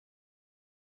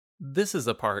This is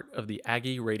a part of the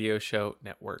Aggie Radio Show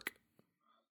Network.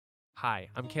 Hi,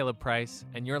 I'm Caleb Price,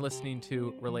 and you're listening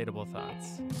to Relatable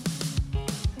Thoughts.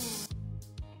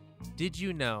 Did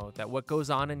you know that what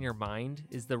goes on in your mind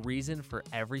is the reason for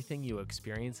everything you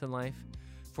experience in life?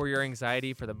 For your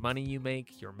anxiety, for the money you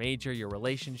make, your major, your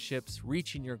relationships,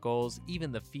 reaching your goals,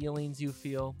 even the feelings you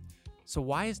feel? So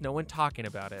why is no one talking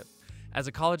about it? As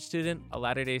a college student, a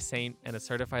Latter-day Saint, and a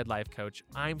certified life coach,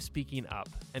 I'm speaking up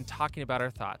and talking about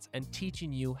our thoughts and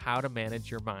teaching you how to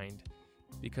manage your mind.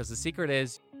 Because the secret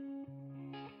is,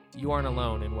 you aren't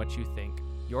alone in what you think.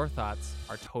 Your thoughts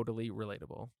are totally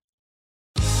relatable.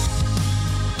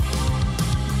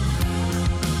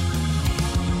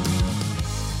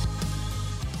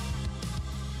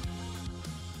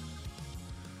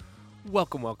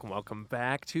 Welcome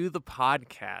back to the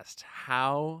podcast.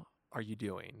 How are you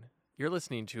doing? You're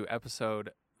listening to episode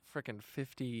freaking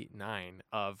 59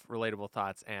 of Relatable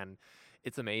Thoughts, and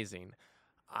it's amazing.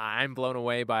 I'm blown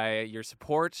away by your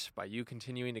support, by you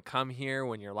continuing to come here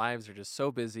when your lives are just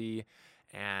so busy,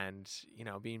 and,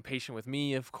 being patient with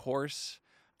me, of course,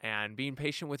 and being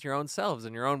patient with your own selves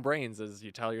and your own brains as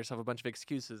you tell yourself a bunch of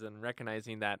excuses and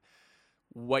recognizing that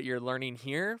what you're learning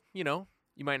here, you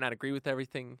might not agree with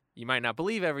everything, you might not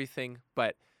believe everything,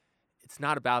 but it's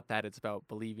not about that. It's about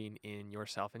believing in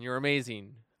yourself. And you're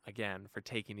amazing, again, for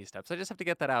taking these steps. I just have to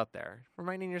get that out there.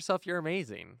 Reminding yourself you're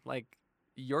amazing. Like,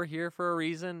 you're here for a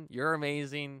reason. You're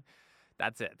amazing.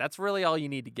 That's it. That's really all you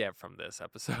need to get from this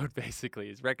episode, basically,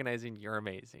 is recognizing you're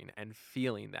amazing and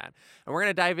feeling that. And we're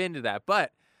going to dive into that.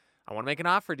 But I want to make an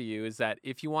offer to you is that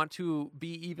if you want to be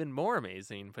even more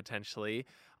amazing, potentially,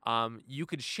 you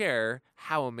could share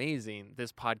how amazing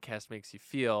this podcast makes you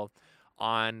feel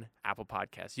on Apple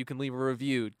Podcasts. You can leave a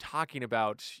review talking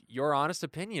about your honest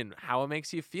opinion, how it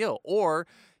makes you feel, or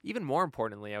even more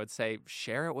importantly, I would say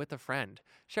share it with a friend.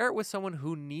 Share it with someone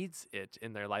who needs it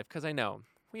in their life, because I know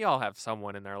we all have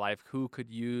someone in their life who could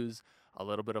use a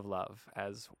little bit of love,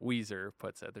 as Weezer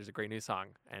puts it. There's a great new song,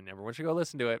 and everyone should go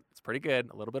listen to it. It's pretty good.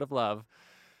 A little bit of love.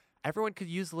 Everyone could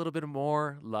use a little bit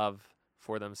more love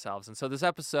for themselves. And so this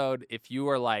episode, if you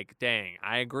are like, dang,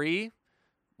 I agree,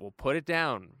 well, put it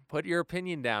down. Put your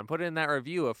opinion down. Put it in that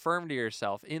review. Affirm to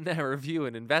yourself in that review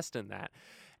and invest in that.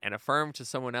 And affirm to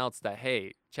someone else that,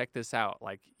 hey, check this out.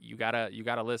 Like, you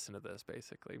gotta listen to this,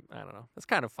 basically. I don't know. It's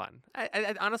kind of fun.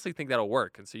 I honestly think that'll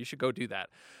work, and so you should go do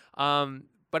that.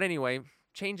 But anyway,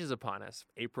 change is upon us.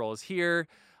 April is here.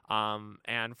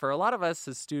 And for a lot of us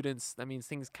as students, that means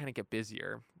things kind of get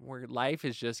busier. Where life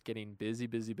is just getting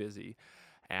busy.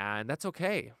 And that's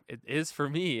okay. It is for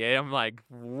me. I'm like,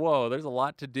 whoa, there's a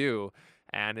lot to do.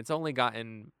 And it's only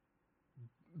gotten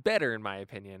better, in my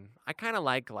opinion. I kind of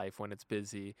like life when it's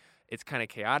busy. It's kind of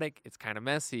chaotic. It's kind of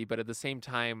messy. But at the same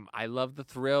time, I love the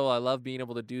thrill. I love being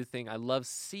able to do things. I love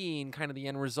seeing kind of the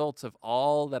end results of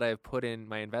all that I've put in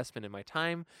my investment in my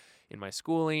time, in my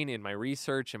schooling, in my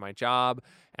research, in my job,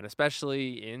 and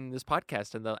especially in this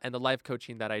podcast and the life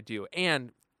coaching that I do.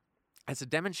 And as a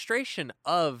demonstration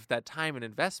of that time and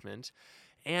investment,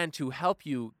 and to help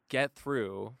you get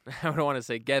through, I don't want to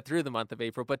say get through the month of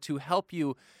April, but to help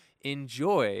you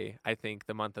enjoy, I think,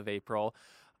 the month of April,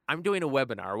 I'm doing a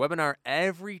webinar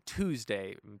every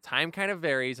Tuesday. Time kind of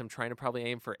varies. I'm trying to probably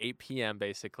aim for 8 p.m.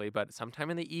 basically, but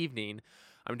sometime in the evening,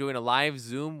 I'm doing a live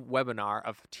Zoom webinar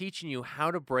of teaching you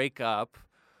how to break up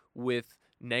with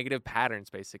negative patterns,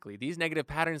 basically. These negative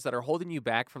patterns that are holding you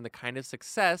back from the kind of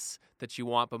success that you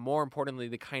want, but more importantly,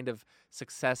 the kind of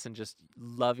success in just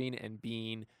loving and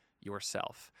being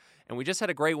yourself. And we just had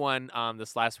a great one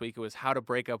this last week. It was how to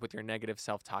break up with your negative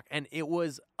self-talk. And it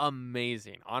was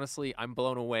amazing. Honestly, I'm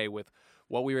blown away with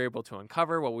what we were able to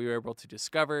uncover, what we were able to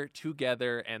discover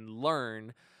together and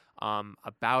learn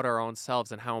about our own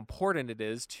selves and how important it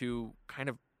is to kind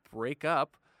of break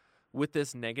up with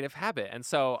this negative habit. And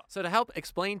so to help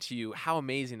explain to you how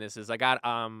amazing this is, I got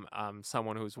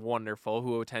someone who's wonderful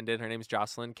who attended. Her name's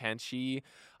Jocelyn Kent. She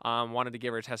wanted to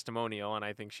give her a testimonial, and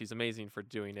I think she's amazing for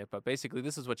doing it. But basically,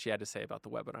 this is what she had to say about the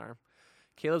webinar.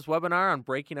 Caleb's webinar on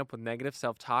breaking up with negative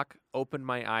self-talk opened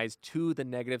my eyes to the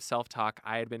negative self-talk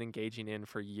I had been engaging in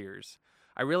for years.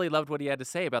 I really loved what he had to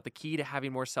say about the key to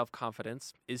having more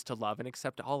self-confidence is to love and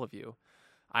accept all of you.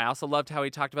 I also loved how he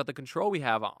talked about the control we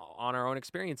have on our own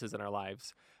experiences in our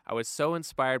lives. I was so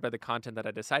inspired by the content that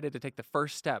I decided to take the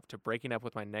first step to breaking up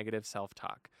with my negative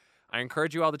self-talk. I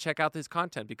encourage you all to check out this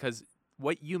content because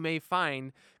what you may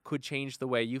find could change the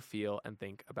way you feel and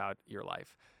think about your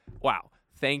life. Wow.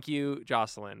 Thank you,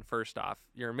 Jocelyn, first off.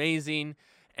 You're amazing,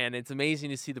 and it's amazing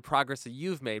to see the progress that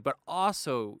you've made, but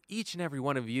also each and every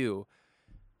one of you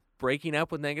breaking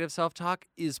up with negative self-talk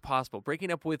is possible.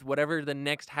 Breaking up with whatever the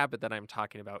next habit that I'm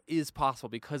talking about is possible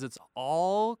because it's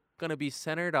all going to be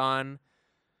centered on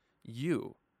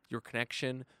you, your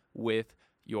connection with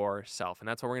yourself. And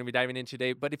that's what we're going to be diving into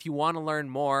today. But if you want to learn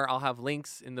more, I'll have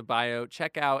links in the bio.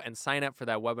 Check out and sign up for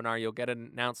that webinar. You'll get an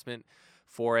announcement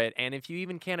for it. And if you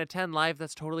even can't attend live,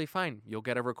 that's totally fine. You'll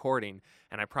get a recording.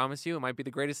 And I promise you, it might be the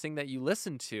greatest thing that you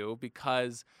listen to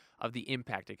because of the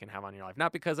impact it can have on your life.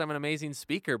 Not because I'm an amazing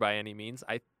speaker by any means.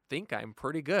 I think I'm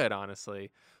pretty good,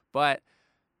 honestly. But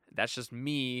that's just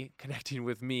me connecting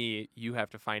with me. You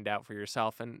have to find out for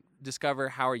yourself and discover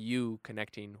how are you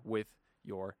connecting with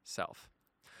yourself.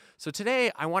 So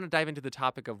today, I want to dive into the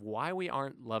topic of why we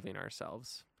aren't loving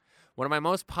ourselves. One of my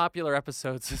most popular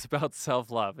episodes is about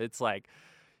self-love. It's like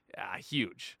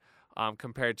huge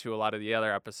compared to a lot of the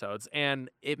other episodes. And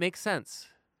it makes sense.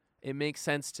 It makes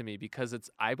sense to me because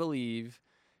I believe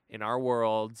in our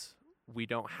world, we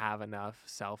don't have enough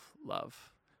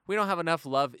self-love. We don't have enough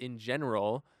love in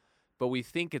general, but we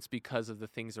think it's because of the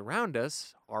things around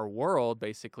us, our world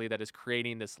basically, that is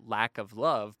creating this lack of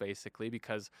love basically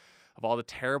because of all the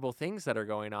terrible things that are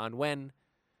going on, when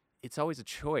it's always a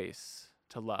choice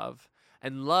to love.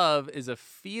 And love is a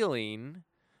feeling,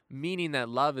 meaning that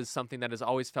love is something that is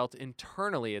always felt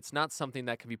internally. It's not something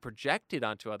that can be projected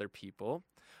onto other people.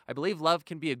 I believe love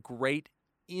can be a great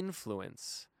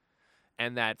influence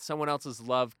and that someone else's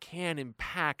love can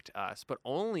impact us, but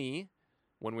only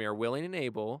when we are willing and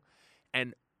able,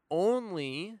 and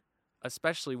only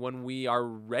especially when we are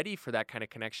ready for that kind of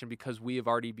connection because we have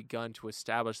already begun to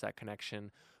establish that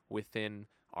connection within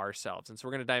ourselves. And so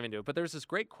we're going to dive into it. But there's this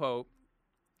great quote.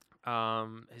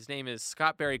 His name is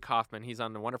Scott Barry Kaufman. He's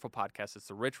on a wonderful podcast. It's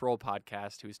the Rich Roll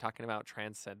podcast. He was talking about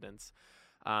transcendence.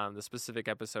 The specific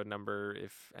episode number,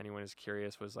 if anyone is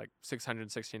curious, was like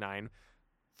 669.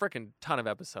 Freaking ton of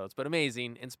episodes, but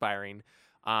amazing, inspiring.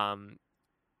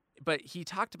 But he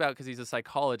talked about, because he's a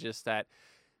psychologist, that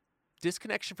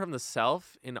disconnection from the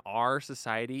self in our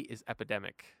society is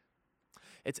epidemic.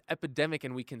 It's epidemic,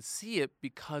 and we can see it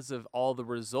because of all the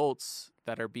results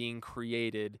that are being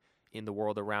created in the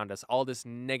world around us, all this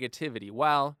negativity.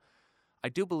 While I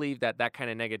do believe that that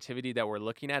kind of negativity that we're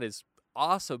looking at is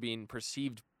also being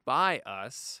perceived by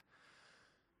us,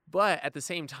 but at the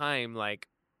same time, like,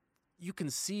 you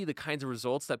can see the kinds of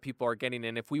results that people are getting.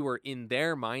 And if we were in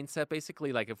their mindset,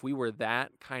 basically, like if we were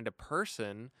that kind of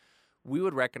person, we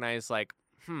would recognize like,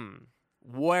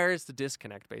 where's the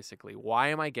disconnect basically? Why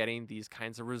am I getting these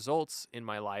kinds of results in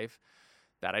my life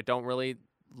that I don't really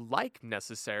like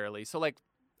necessarily? So like,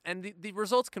 and the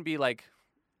results can be like,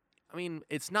 I mean,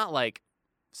 it's not like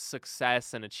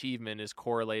success and achievement is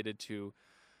correlated to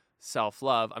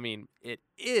self-love. I mean, it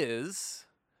is,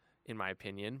 in my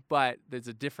opinion, but there's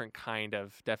a different kind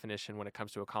of definition when it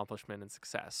comes to accomplishment and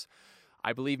success.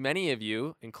 I believe many of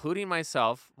you, including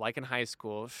myself, like in high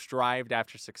school, strived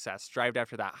after success, strived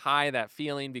after that high, that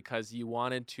feeling, because you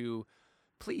wanted to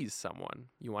please someone.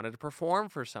 You wanted to perform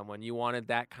for someone. You wanted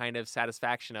that kind of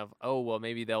satisfaction of, oh, well,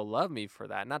 maybe they'll love me for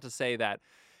that. Not to say that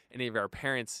any of our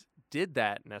parents did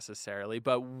that necessarily,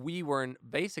 but we weren't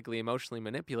basically emotionally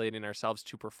manipulating ourselves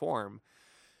to perform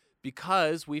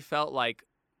because we felt like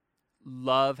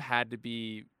love had to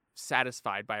be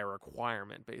satisfied by a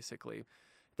requirement, basically.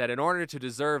 That in order to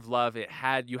deserve love,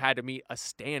 you had to meet a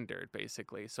standard,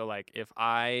 basically. So like if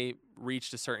I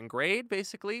reached a certain grade,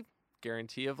 basically,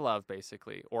 guarantee of love,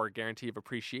 basically, or guarantee of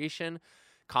appreciation,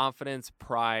 confidence,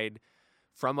 pride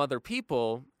from other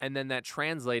people, and then that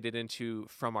translated into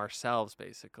from ourselves,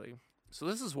 basically. So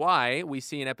this is why we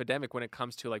see an epidemic when it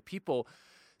comes to like people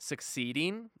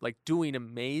succeeding, like doing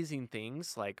amazing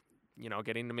things, like, you know,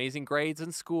 getting amazing grades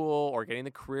in school or getting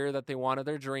the career that they wanted,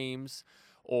 their dreams,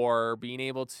 or being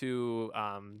able to,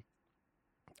 I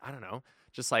don't know,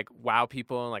 just like wow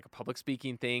people in like a public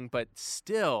speaking thing, but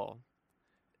still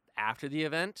after the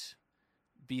event,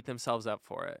 beat themselves up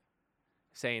for it,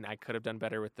 saying, I could have done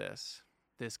better with this.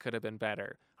 This could have been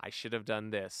better. I should have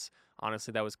done this.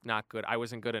 Honestly, that was not good. I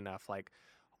wasn't good enough. Like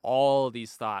all of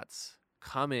these thoughts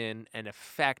come in and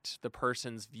affect the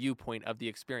person's viewpoint of the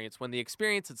experience when the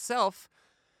experience itself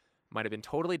might have been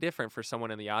totally different for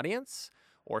someone in the audience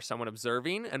or someone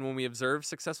observing. And when we observe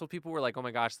successful people, we're like, oh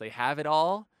my gosh, they have it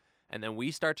all. And then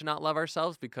we start to not love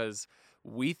ourselves because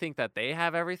we think that they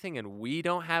have everything and we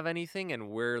don't have anything,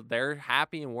 and they're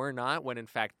happy and we're not, when in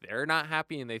fact they're not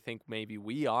happy and they think maybe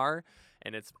we are.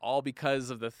 And it's all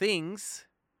because of the things,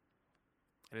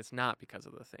 and it's not because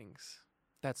of the things.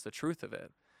 That's the truth of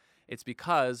it. It's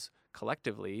because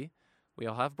collectively we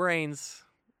all have brains.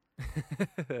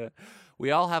 We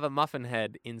all have a muffin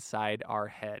head inside our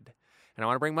head. And I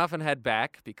want to bring Muffin Head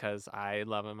back because I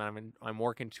love him and I'm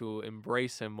working to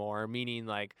embrace him more, meaning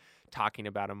like talking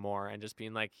about him more and just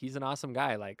being like, he's an awesome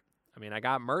guy. Like, I mean, I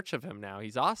got merch of him now.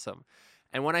 He's awesome.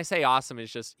 And when I say awesome,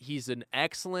 it's just he's an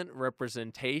excellent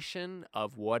representation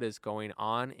of what is going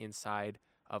on inside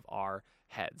of our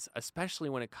heads, especially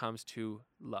when it comes to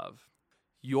love.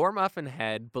 Your Muffin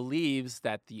Head believes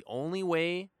that the only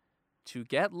way to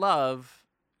get love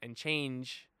and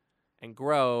change and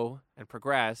grow and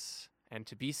progress and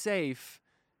to be safe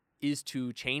is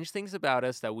to change things about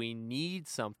us that we need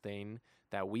something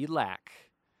that we lack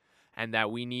and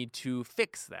that we need to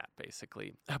fix that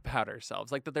basically about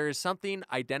ourselves. Like that there is something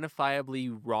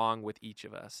identifiably wrong with each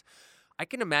of us. I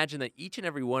can imagine that each and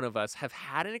every one of us have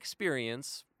had an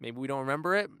experience. Maybe we don't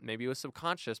remember it. Maybe it was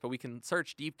subconscious, but we can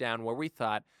search deep down where we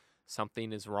thought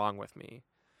something is wrong with me.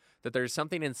 That there's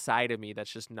something inside of me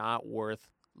that's just not worth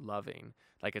loving.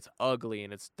 Like it's ugly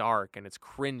and it's dark and it's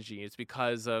cringy. It's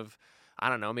because of, I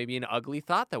don't know, maybe an ugly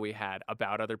thought that we had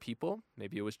about other people.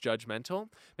 Maybe it was judgmental.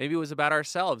 Maybe it was about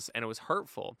ourselves and it was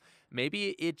hurtful.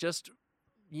 Maybe it just,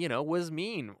 was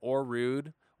mean or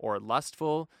rude or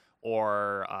lustful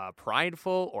or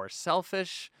prideful or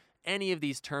selfish. Any of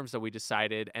these terms that we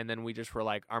decided. And then we just were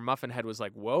like, our Muffin Head was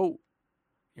like, whoa,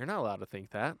 you're not allowed to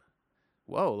think that.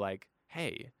 Whoa, like,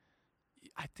 hey,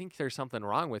 I think there's something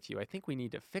wrong with you. I think we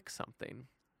need to fix something.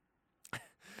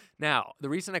 Now, the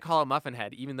reason I call it Muffin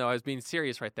Head, even though I was being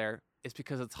serious right there, is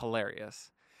because it's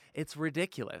hilarious. It's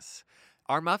ridiculous.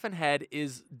 Our Muffin Head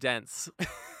is dense.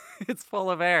 It's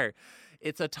full of air.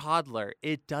 It's a toddler.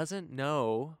 It doesn't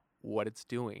know what it's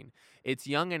doing. It's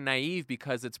young and naive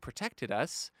because it's protected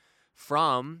us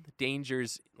from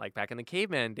dangers like back in the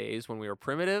caveman days when we were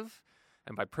primitive.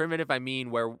 And by primitive, I mean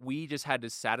where we just had to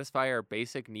satisfy our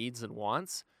basic needs and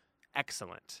wants.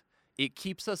 Excellent. It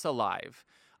keeps us alive.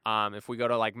 If we go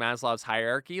to like Maslow's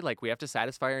hierarchy, like we have to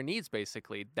satisfy our needs,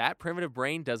 basically. That primitive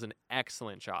brain does an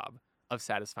excellent job of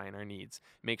satisfying our needs.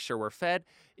 Make sure we're fed.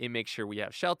 It makes sure we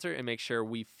have shelter. It makes sure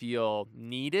we feel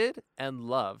needed and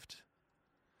loved.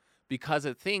 Because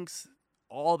it thinks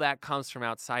all that comes from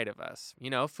outside of us.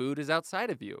 Food is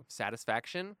outside of you.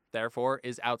 Satisfaction, therefore,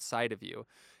 is outside of you.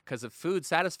 Because if food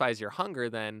satisfies your hunger,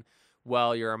 then,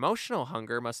 well, your emotional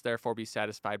hunger must therefore be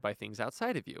satisfied by things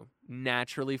outside of you.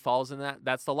 Naturally falls in that.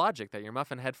 That's the logic that your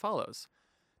Muffin Head follows.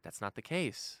 That's not the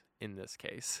case in this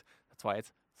case. That's why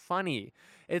it's funny.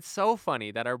 It's so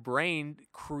funny that our brain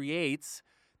creates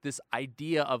this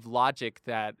idea of logic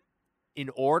that in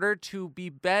order to be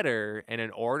better and in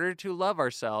order to love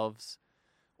ourselves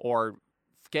or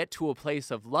get to a place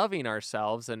of loving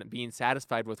ourselves and being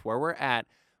satisfied with where we're at,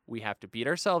 we have to beat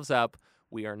ourselves up.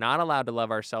 We are not allowed to love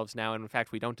ourselves now. And in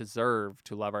fact, we don't deserve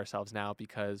to love ourselves now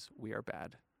because we are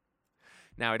bad.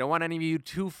 Now, I don't want any of you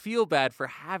to feel bad for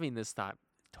having this thought.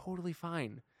 Totally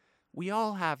fine. We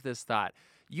all have this thought.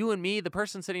 You and me, the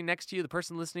person sitting next to you, the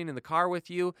person listening in the car with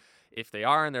you, if they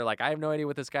are and they're like, I have no idea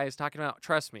what this guy is talking about,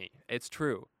 trust me, it's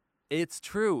true. It's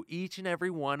true. Each and every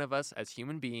one of us as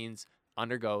human beings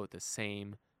undergo the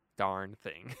same darn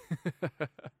thing.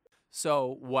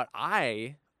 So what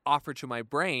I offer to my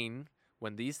brain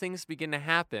when these things begin to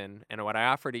happen, and what I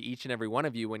offer to each and every one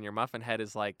of you when your Muffin Head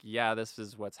is like, yeah, this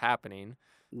is what's happening,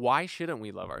 why shouldn't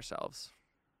we love ourselves?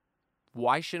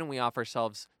 Why shouldn't we offer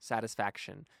ourselves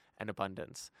satisfaction and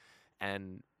abundance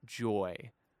and joy?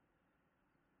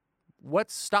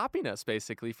 What's stopping us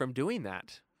basically from doing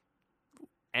that?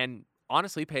 And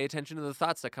honestly, pay attention to the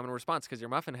thoughts that come in response, because your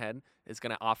Muffin Head is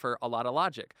going to offer a lot of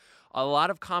logic. A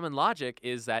lot of common logic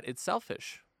is that it's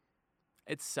selfish.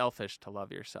 It's selfish to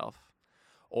love yourself.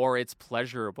 Or it's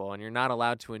pleasurable and you're not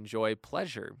allowed to enjoy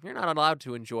pleasure. You're not allowed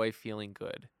to enjoy feeling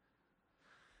good.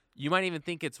 You might even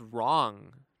think it's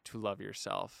wrong to love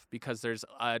yourself because there's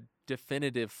a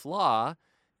definitive flaw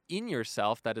in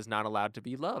yourself that is not allowed to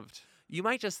be loved. You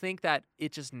might just think that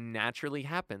it just naturally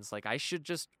happens. Like I should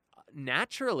just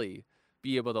naturally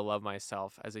be able to love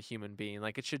myself as a human being.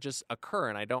 Like it should just occur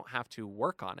and I don't have to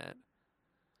work on it.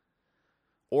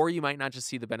 Or you might not just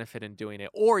see the benefit in doing it,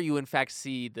 or you in fact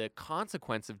see the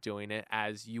consequence of doing it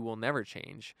as you will never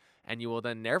change and you will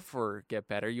then never get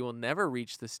better. You will never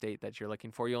reach the state that you're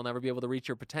looking for. You'll never be able to reach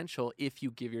your potential if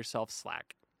you give yourself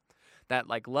slack. That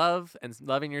like love and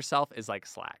loving yourself is like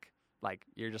slack. Like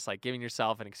you're just like giving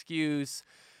yourself an excuse.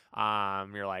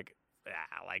 You're like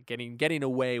getting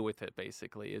away with it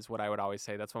basically is what I would always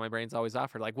say. That's what my brain's always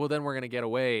offered. Like, well, then we're going to get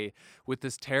away with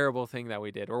this terrible thing that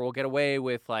we did, or we'll get away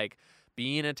with like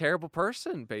being a terrible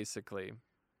person, basically.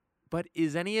 But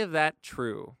is any of that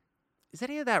true? Is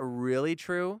any of that really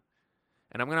true?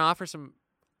 And I'm going to offer some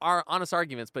honest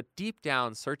arguments, but deep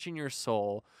down, searching your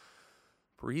soul,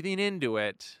 breathing into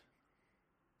it,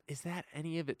 is that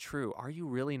any of it true? Are you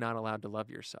really not allowed to love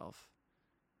yourself?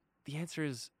 The answer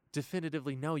is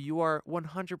definitively no. You are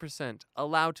 100%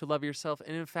 allowed to love yourself.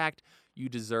 And in fact, you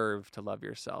deserve to love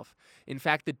yourself. In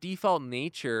fact, the default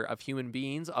nature of human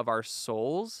beings, of our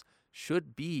souls,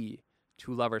 should be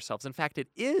to love ourselves. In fact, it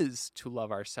is to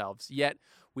love ourselves. Yet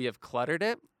we have cluttered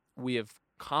it, we have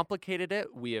complicated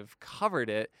it, we have covered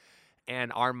it.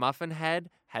 And our muffin head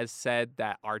has said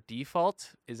that our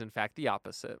default is in fact the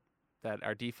opposite. That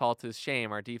our default is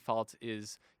shame, our default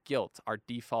is guilt, our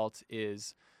default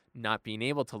is not being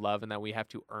able to love, and that we have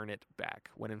to earn it back,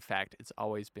 when in fact it's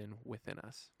always been within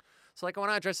us. So I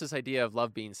want to address this idea of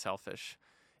love being selfish.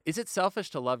 Is it selfish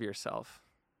to love yourself?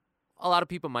 A lot of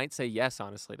people might say yes,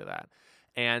 honestly, to that.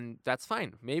 And that's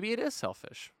fine. Maybe it is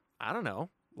selfish. I don't know.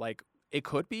 It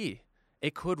could be.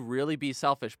 It could really be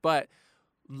selfish, but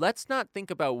let's not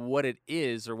think about what it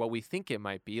is or what we think it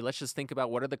might be. Let's just think about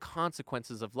what are the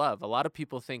consequences of love. A lot of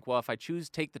people think, well, if I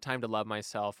take the time to love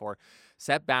myself or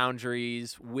set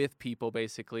boundaries with people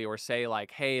basically, or say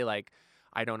hey,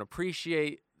 I don't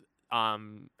appreciate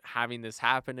having this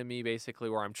happen to me basically,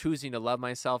 or I'm choosing to love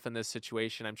myself in this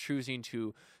situation. I'm choosing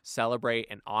to celebrate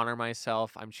and honor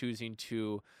myself. I'm choosing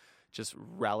to just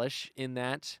relish in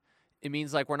that. It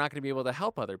means we're not going to be able to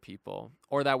help other people,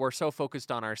 or that we're so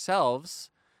focused on ourselves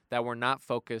that we're not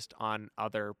focused on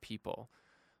other people.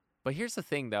 But here's the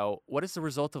thing, though. What is the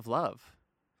result of love?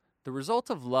 The result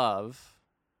of love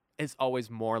is always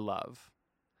more love.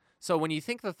 So when you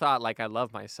think the thought, I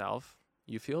love myself,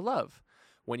 you feel love.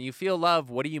 When you feel love,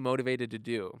 what are you motivated to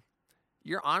do?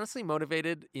 You're honestly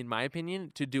motivated, in my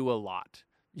opinion, to do a lot.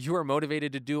 You are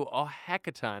motivated to do a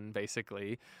heckaton,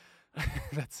 basically.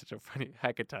 That's such a funny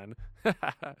heckaton.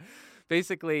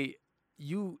 Basically,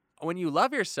 when you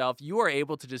love yourself, you are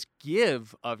able to just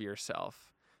give of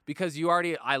yourself because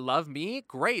I love me.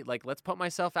 Great. Let's put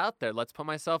myself out there. Let's put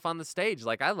myself on the stage.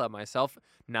 I love myself.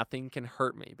 Nothing can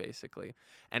hurt me, basically.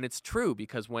 And it's true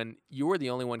because when you are the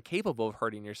only one capable of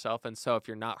hurting yourself, and so if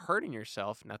you're not hurting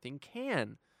yourself, nothing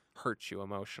can hurt you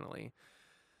emotionally.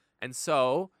 And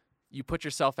so you put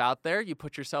yourself out there, you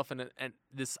put yourself in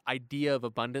this idea of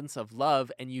abundance of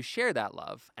love, and you share that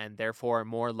love, and therefore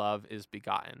more love is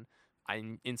begotten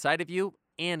inside of you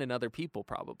and in other people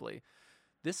probably.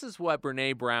 This is what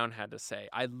Brené Brown had to say.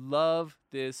 I love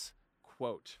this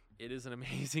quote. It is an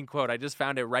amazing quote. I just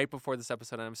found it right before this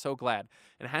episode, and I'm so glad.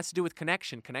 And it has to do with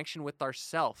connection with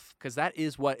ourself, because that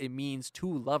is what it means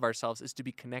to love ourselves, is to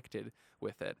be connected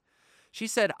with it. She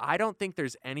said, I don't think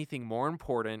there's anything more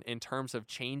important in terms of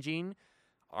changing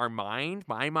my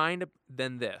mind,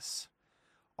 than this.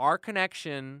 Our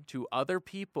connection to other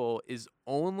people is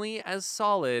only as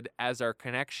solid as our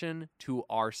connection to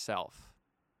ourself.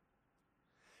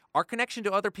 Our connection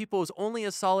to other people is only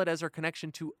as solid as our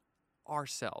connection to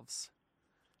ourselves.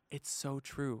 It's so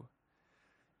true.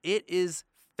 It is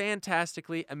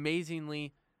fantastically,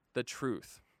 amazingly the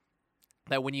truth.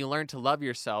 That when you learn to love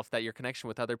yourself, that your connection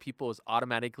with other people is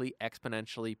automatically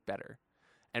exponentially better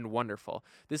and wonderful.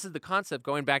 This is the concept,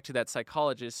 going back to that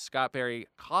psychologist, Scott Barry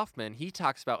Kaufman. He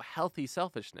talks about healthy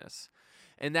selfishness,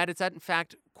 and that it's in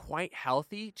fact quite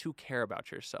healthy to care about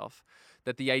yourself.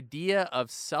 That the idea of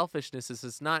selfishness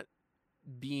is not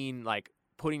being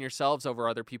putting yourselves over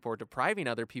other people or depriving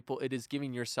other people. It is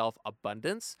giving yourself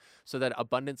abundance so that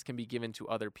abundance can be given to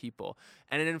other people.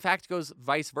 And it in fact goes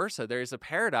vice versa. There is a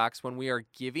paradox when we are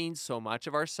giving so much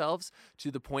of ourselves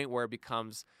to the point where it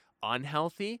becomes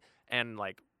unhealthy and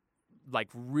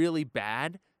really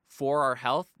bad for our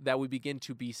health, that we begin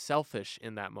to be selfish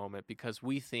in that moment because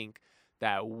we think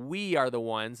that we are the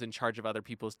ones in charge of other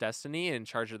people's destiny, in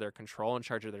charge of their control, in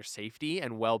charge of their safety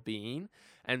and well-being,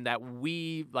 and that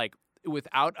we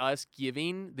without us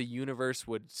giving, the universe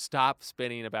would stop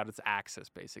spinning about its axis,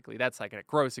 basically. That's a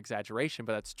gross exaggeration,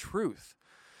 but that's truth.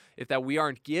 If that we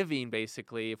aren't giving,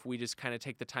 basically, if we just kind of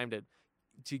take the time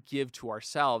to give to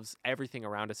ourselves, everything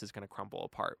around us is going to crumble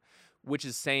apart, which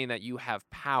is saying that you have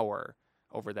power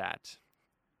over that,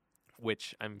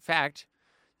 which, in fact,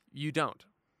 you don't.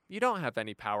 You don't have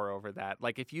any power over that.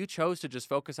 If you chose to just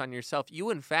focus on yourself, you,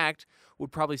 in fact,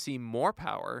 would probably see more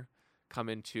power come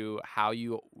into how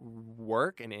you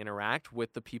work and interact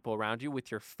with the people around you, with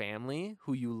your family,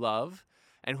 who you love,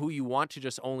 and who you want to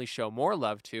just only show more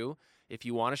love to. If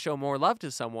you want to show more love to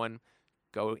someone,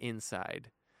 go inside.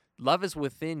 Love is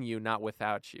within you, not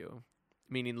without you.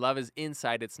 Meaning love is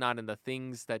inside. It's not in the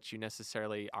things that you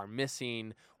necessarily are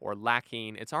missing or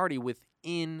lacking. It's already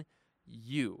within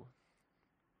you.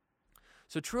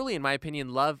 So truly, in my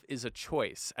opinion, love is a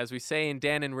choice. As we say in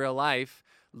Dan in Real Life,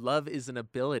 love is an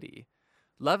ability.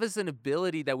 Love is an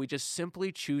ability that we just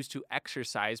simply choose to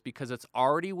exercise because it's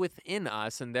already within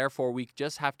us, and therefore we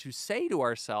just have to say to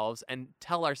ourselves and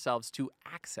tell ourselves to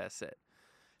access it.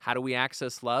 How do we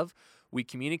access love? We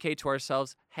communicate to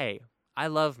ourselves, hey, I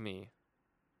love me.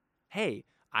 Hey,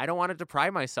 I don't want to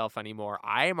deprive myself anymore.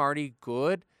 I am already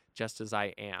good just as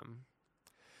I am.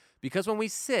 Because when we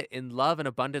sit in love and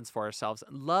abundance for ourselves,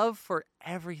 love for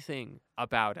everything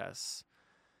about us,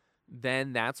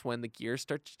 then that's when the gears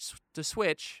start to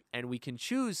switch and we can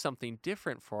choose something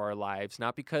different for our lives,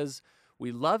 not because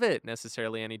we love it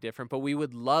necessarily any different, but we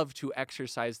would love to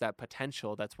exercise that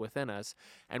potential that's within us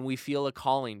and we feel a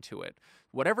calling to it.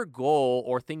 Whatever goal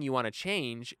or thing you want to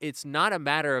change, it's not a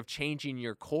matter of changing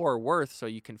your core worth so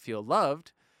you can feel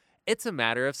loved. It's a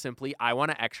matter of simply, I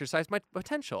want to exercise my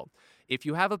potential. If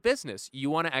you have a business, you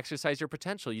want to exercise your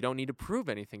potential. You don't need to prove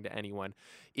anything to anyone.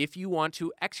 If you want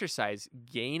to exercise,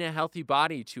 gain a healthy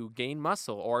body to gain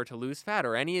muscle or to lose fat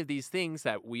or any of these things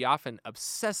that we often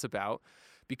obsess about,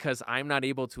 because I'm not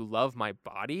able to love my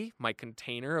body, my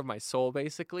container of my soul,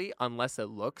 basically, unless it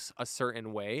looks a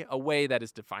certain way, a way that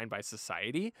is defined by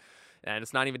society. And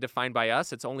it's not even defined by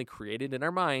us. It's only created in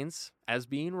our minds as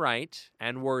being right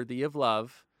and worthy of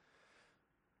love.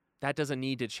 That doesn't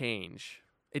need to change.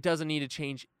 It doesn't need to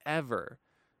change ever.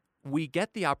 We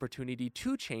get the opportunity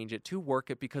to change it, to work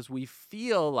it, because we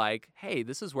feel like, hey,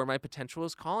 this is where my potential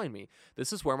is calling me.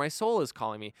 This is where my soul is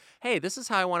calling me. Hey, this is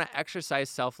how I want to exercise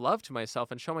self-love to myself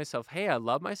and show myself, hey, I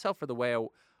love myself for the way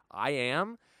I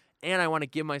am, and I want to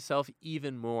give myself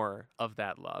even more of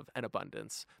that love and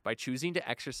abundance by choosing to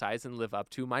exercise and live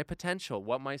up to my potential,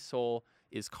 what my soul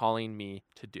is calling me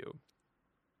to do.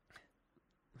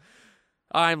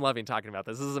 I'm loving talking about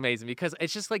this. This is amazing because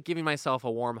it's just like giving myself a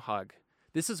warm hug.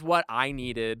 This is what I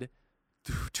needed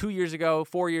 2 years ago,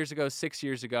 4 years ago, 6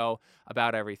 years ago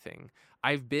about everything.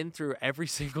 I've been through every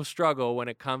single struggle when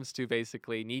it comes to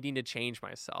basically needing to change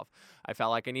myself. I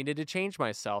felt like I needed to change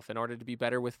myself in order to be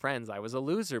better with friends. I was a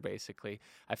loser, basically.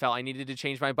 I felt I needed to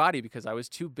change my body because I was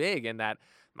too big and that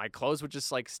my clothes would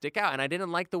just like stick out. And I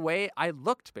didn't like the way I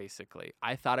looked, basically.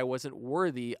 I thought I wasn't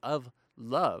worthy of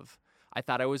love. I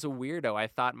thought I was a weirdo. I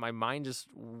thought my mind just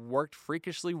worked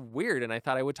freakishly weird and I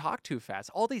thought I would talk too fast.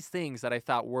 All these things that I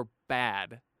thought were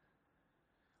bad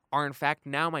are in fact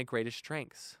now my greatest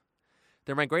strengths.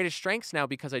 They're my greatest strengths now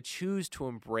because I choose to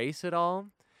embrace it all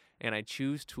and I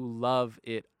choose to love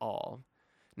it all.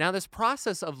 Now, this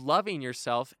process of loving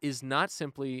yourself is not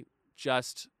simply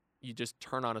just you just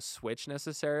turn on a switch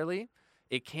necessarily.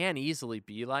 It can easily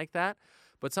be like that.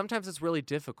 But sometimes it's really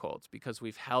difficult because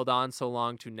we've held on so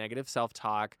long to negative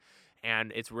self-talk,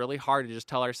 and it's really hard to just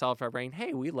tell ourselves, our brain,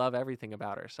 hey, we love everything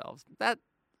about ourselves. That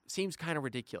seems kind of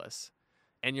ridiculous.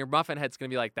 And your muffin head's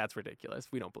going to be like, that's ridiculous.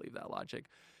 We don't believe that logic.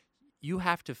 You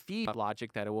have to feed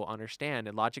logic that it will understand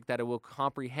and logic that it will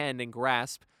comprehend and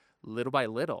grasp little by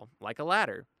little, like a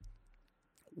ladder.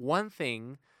 One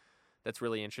thing that's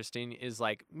really interesting is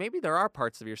like, maybe there are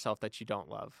parts of yourself that you don't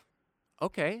love.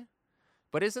 Okay.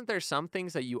 But isn't there some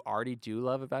things that you already do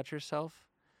love about yourself?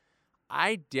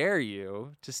 I dare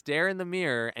you to stare in the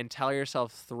mirror and tell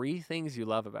yourself 3 things you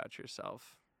love about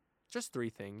yourself. Just 3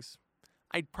 things.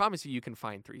 I promise you can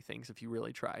find 3 things if you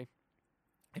really try.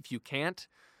 If you can't,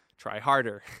 try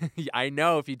harder. I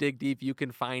know if you dig deep, you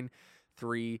can find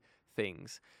 3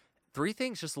 things. 3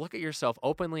 things, just look at yourself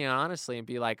openly and honestly and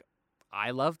be like,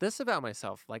 I love this about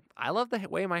myself. Like, I love the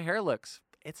way my hair looks.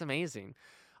 It's amazing.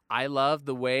 I love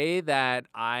the way that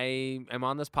I am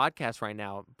on this podcast right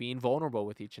now, being vulnerable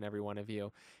with each and every one of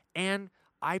you. And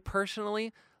I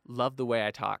personally love the way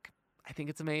I talk. I think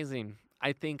it's amazing.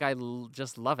 I think I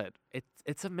just love it.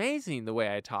 It's amazing the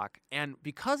way I talk. And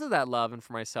because of that love and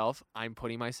for myself, I'm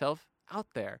putting myself out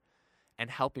there and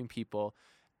helping people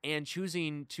and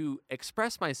choosing to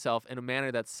express myself in a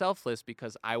manner that's selfless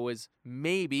because I was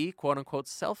maybe, quote unquote,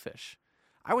 selfish.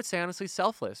 I would say honestly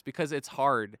selfless because it's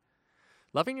hard.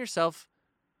 Loving yourself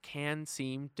can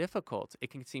seem difficult. It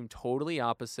can seem totally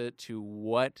opposite to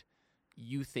what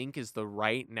you think is the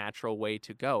right natural way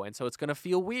to go. And so it's going to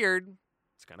feel weird.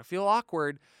 It's going to feel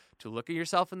awkward to look at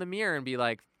yourself in the mirror and be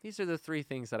like, these are the 3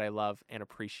 things that I love and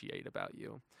appreciate about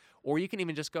you. Or you can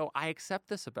even just go, I accept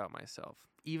this about myself.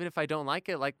 Even if I don't like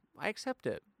it, like, I accept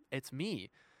it. It's me.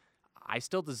 I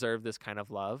still deserve this kind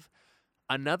of love.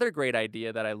 Another great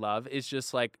idea that I love is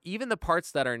just like, even the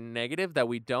parts that are negative that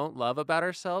we don't love about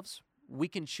ourselves, we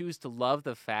can choose to love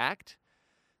the fact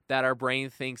that our brain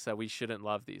thinks that we shouldn't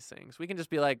love these things. We can just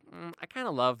be like, I kind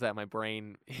of love that my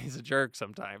brain is a jerk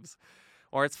sometimes.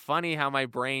 Or it's funny how my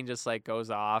brain just like goes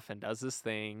off and does this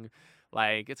thing.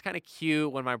 Like, it's kind of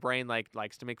cute when my brain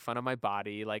likes to make fun of my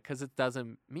body, like, because it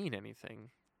doesn't mean anything.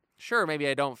 Sure, maybe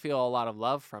I don't feel a lot of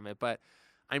love from it, but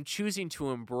I'm choosing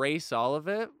to embrace all of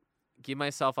it, give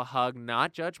myself a hug,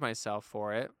 not judge myself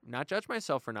for it, not judge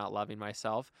myself for not loving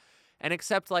myself, and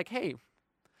accept, like, hey,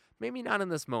 maybe not in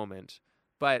this moment,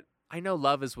 but I know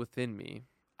love is within me.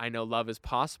 I know love is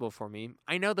possible for me.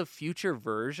 I know the future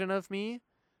version of me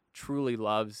truly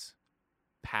loves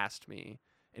past me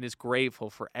and is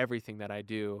grateful for everything that I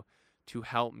do to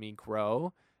help me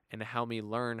grow and to help me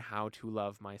learn how to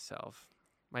love myself.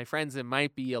 My friends, it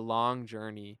might be a long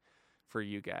journey for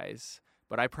you guys,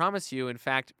 but I promise you, in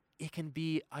fact, it can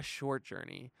be a short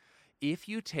journey if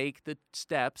you take the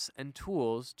steps and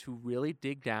tools to really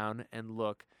dig down and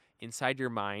look inside your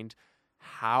mind.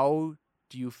 How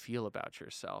do you feel about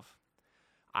yourself?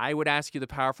 I would ask you the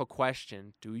powerful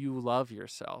question, do you love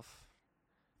yourself?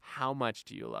 How much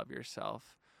do you love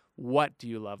yourself? What do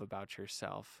you love about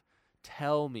yourself?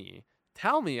 Tell me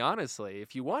honestly,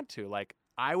 if you want to. Like,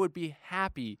 I would be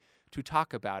happy to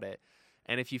talk about it.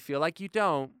 And if you feel like you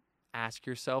don't, ask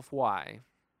yourself why.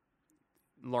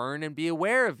 Learn and be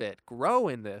aware of it. Grow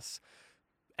in this.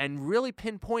 And really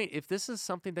pinpoint if this is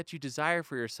something that you desire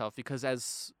for yourself. Because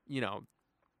as,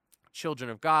 children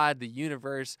of God, the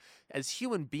universe, as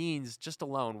human beings just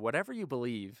alone, whatever you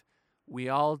believe, we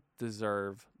all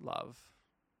deserve love.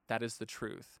 That is the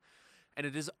truth. And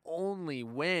it is only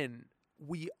when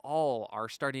we all are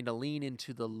starting to lean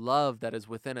into the love that is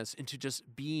within us, into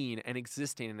just being and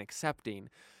existing and accepting,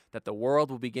 that the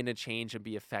world will begin to change and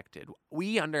be affected.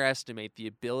 We underestimate the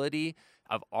ability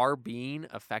of our being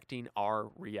affecting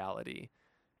our reality.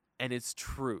 And it's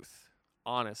truth,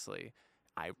 honestly.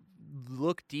 I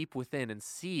look deep within and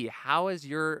see, how has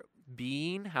your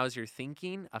being, how has your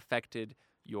thinking affected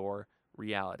your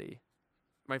reality?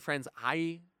 My friends,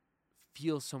 I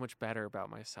feel so much better about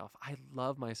myself. I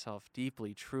love myself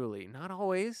deeply, truly. Not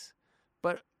always,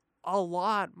 but a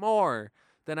lot more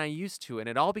than I used to. And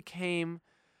it all became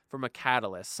from a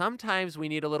catalyst. Sometimes we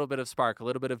need a little bit of spark, a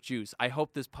little bit of juice. I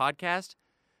hope this podcast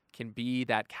can be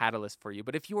that catalyst for you.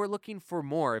 But if you are looking for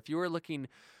more, if you are looking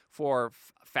for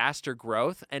faster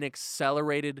growth and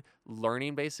accelerated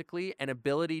learning, basically, an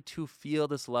ability to feel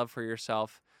this love for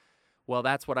yourself, well,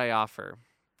 that's what I offer.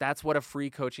 That's what a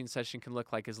free coaching session can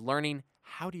look like, is learning,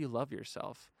 how do you love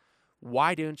yourself?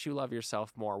 Why don't you love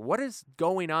yourself more? What is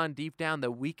going on deep down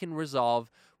that we can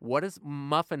resolve? What is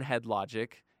muffin head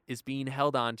logic is being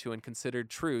held on to and considered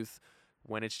truth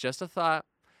when it's just a thought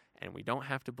and we don't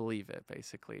have to believe it,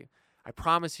 basically? I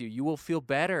promise you, you will feel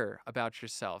better about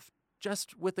yourself.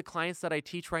 Just with the clients that I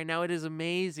teach right now, it is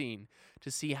amazing to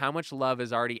see how much love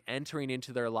is already entering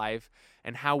into their life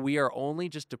and how we are only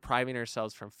just depriving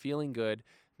ourselves from feeling good,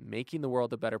 making the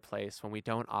world a better place when we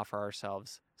don't offer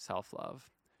ourselves self-love.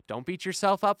 Don't beat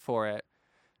yourself up for it.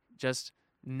 Just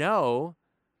know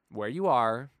where you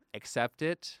are, accept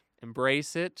it,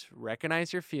 embrace it,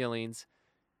 recognize your feelings,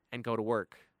 and go to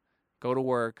work. Go to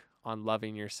work on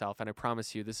loving yourself. And I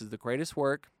promise you, this is the greatest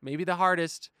work, maybe the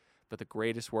hardest, but the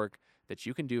greatest work that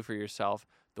you can do for yourself,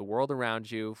 the world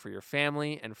around you, for your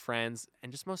family and friends,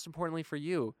 and just most importantly for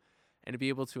you, and to be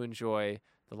able to enjoy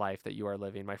the life that you are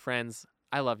living. My friends,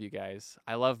 I love you guys.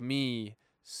 I love me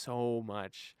so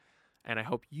much. And I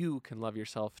hope you can love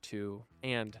yourself too.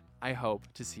 And I hope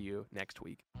to see you next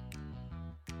week.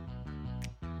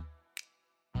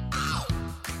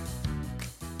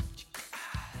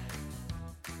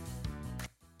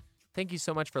 Thank you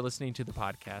so much for listening to the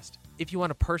podcast. If you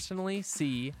want to personally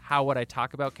see how what I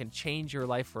talk about can change your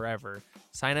life forever,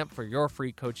 sign up for your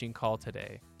free coaching call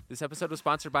today. This episode was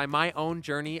sponsored by my own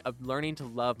journey of learning to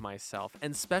love myself.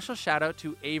 And special shout out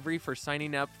to Avery for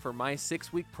signing up for my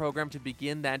 6-week program to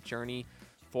begin that journey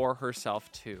for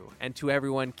herself too. And to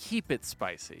everyone, keep it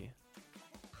spicy.